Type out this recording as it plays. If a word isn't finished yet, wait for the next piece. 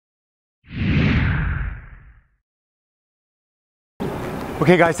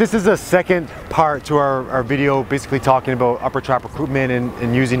Okay guys, this is the second part to our video basically talking about upper trap recruitment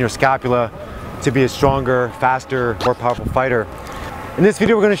and using your scapula to be a stronger, faster, more powerful fighter. In this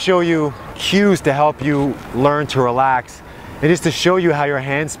video we're going to show you cues to help you learn to relax and just to show you how your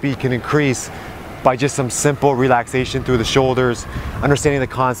hand speed can increase by just some simple relaxation through the shoulders, understanding the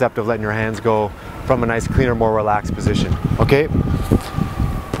concept of letting your hands go from a nice, cleaner, more relaxed position. Okay?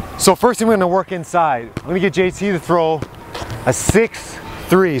 So first thing we're going to work inside. I'm going to get JT to throw a 6-3.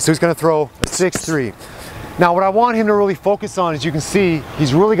 So he's going to throw a 6-3. Now what I want him to really focus on, as you can see,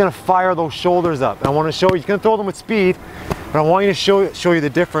 he's really going to fire those shoulders up. And I want to show you, he's going to throw them with speed, but I want you to show you the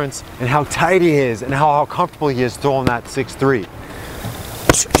difference in how tight he is and how comfortable he is throwing that 6-3.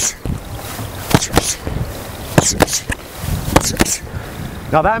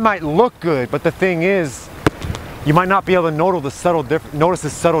 Now that might look good, but the thing is, you might not be able to notice the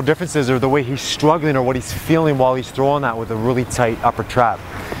subtle differences or the way he's struggling or what he's feeling while he's throwing that with a really tight upper trap.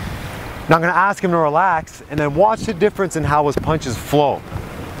 Now I'm going to ask him to relax and then watch the difference in how his punches flow.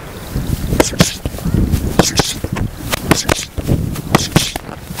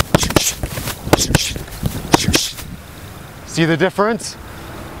 See the difference?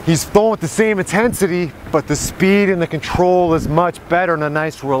 He's throwing with the same intensity, but the speed and the control is much better in a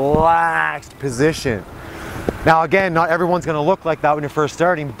nice relaxed position. Now again, not everyone's going to look like that when you're first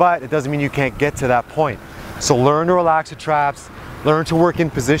starting, but it doesn't mean you can't get to that point. So learn to relax the traps, learn to work in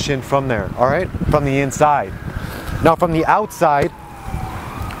position from there, all right? From the inside. Now from the outside,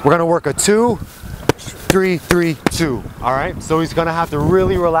 we're going to work a 2-3-3-2, all right? So he's going to have to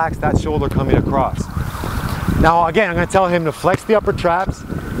really relax that shoulder coming across. Now again, I'm going to tell him to flex the upper traps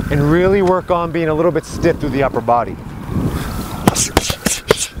and really work on being a little bit stiff through the upper body.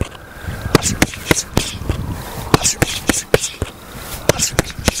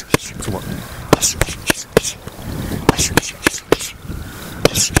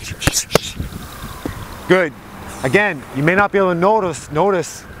 Good. Again, you may not be able to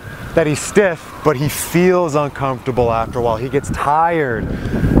notice that he's stiff, but he feels uncomfortable after a while. He gets tired.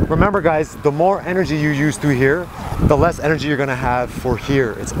 Remember guys, the more energy you use through here, the less energy you're gonna have for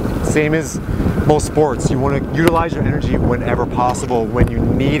here. It's the same as most sports. You wanna utilize your energy whenever possible, when you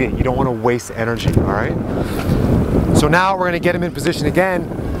need it. You don't wanna waste energy, all right? So now we're gonna get him in position again.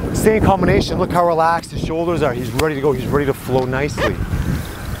 Same combination, look how relaxed his shoulders are. He's ready to go, he's ready to flow nicely.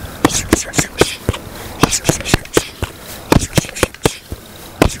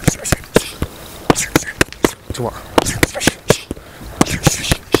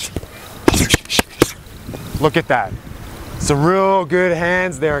 Look at that. Some real good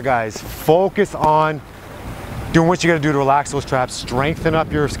hands there, guys. Focus on doing what you gotta do to relax those traps, strengthen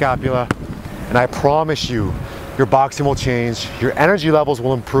up your scapula, and I promise you, your boxing will change, your energy levels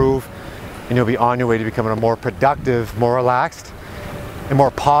will improve, and you'll be on your way to becoming a more productive, more relaxed, and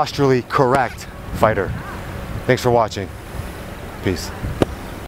more posturally correct fighter. Thanks for watching. Peace.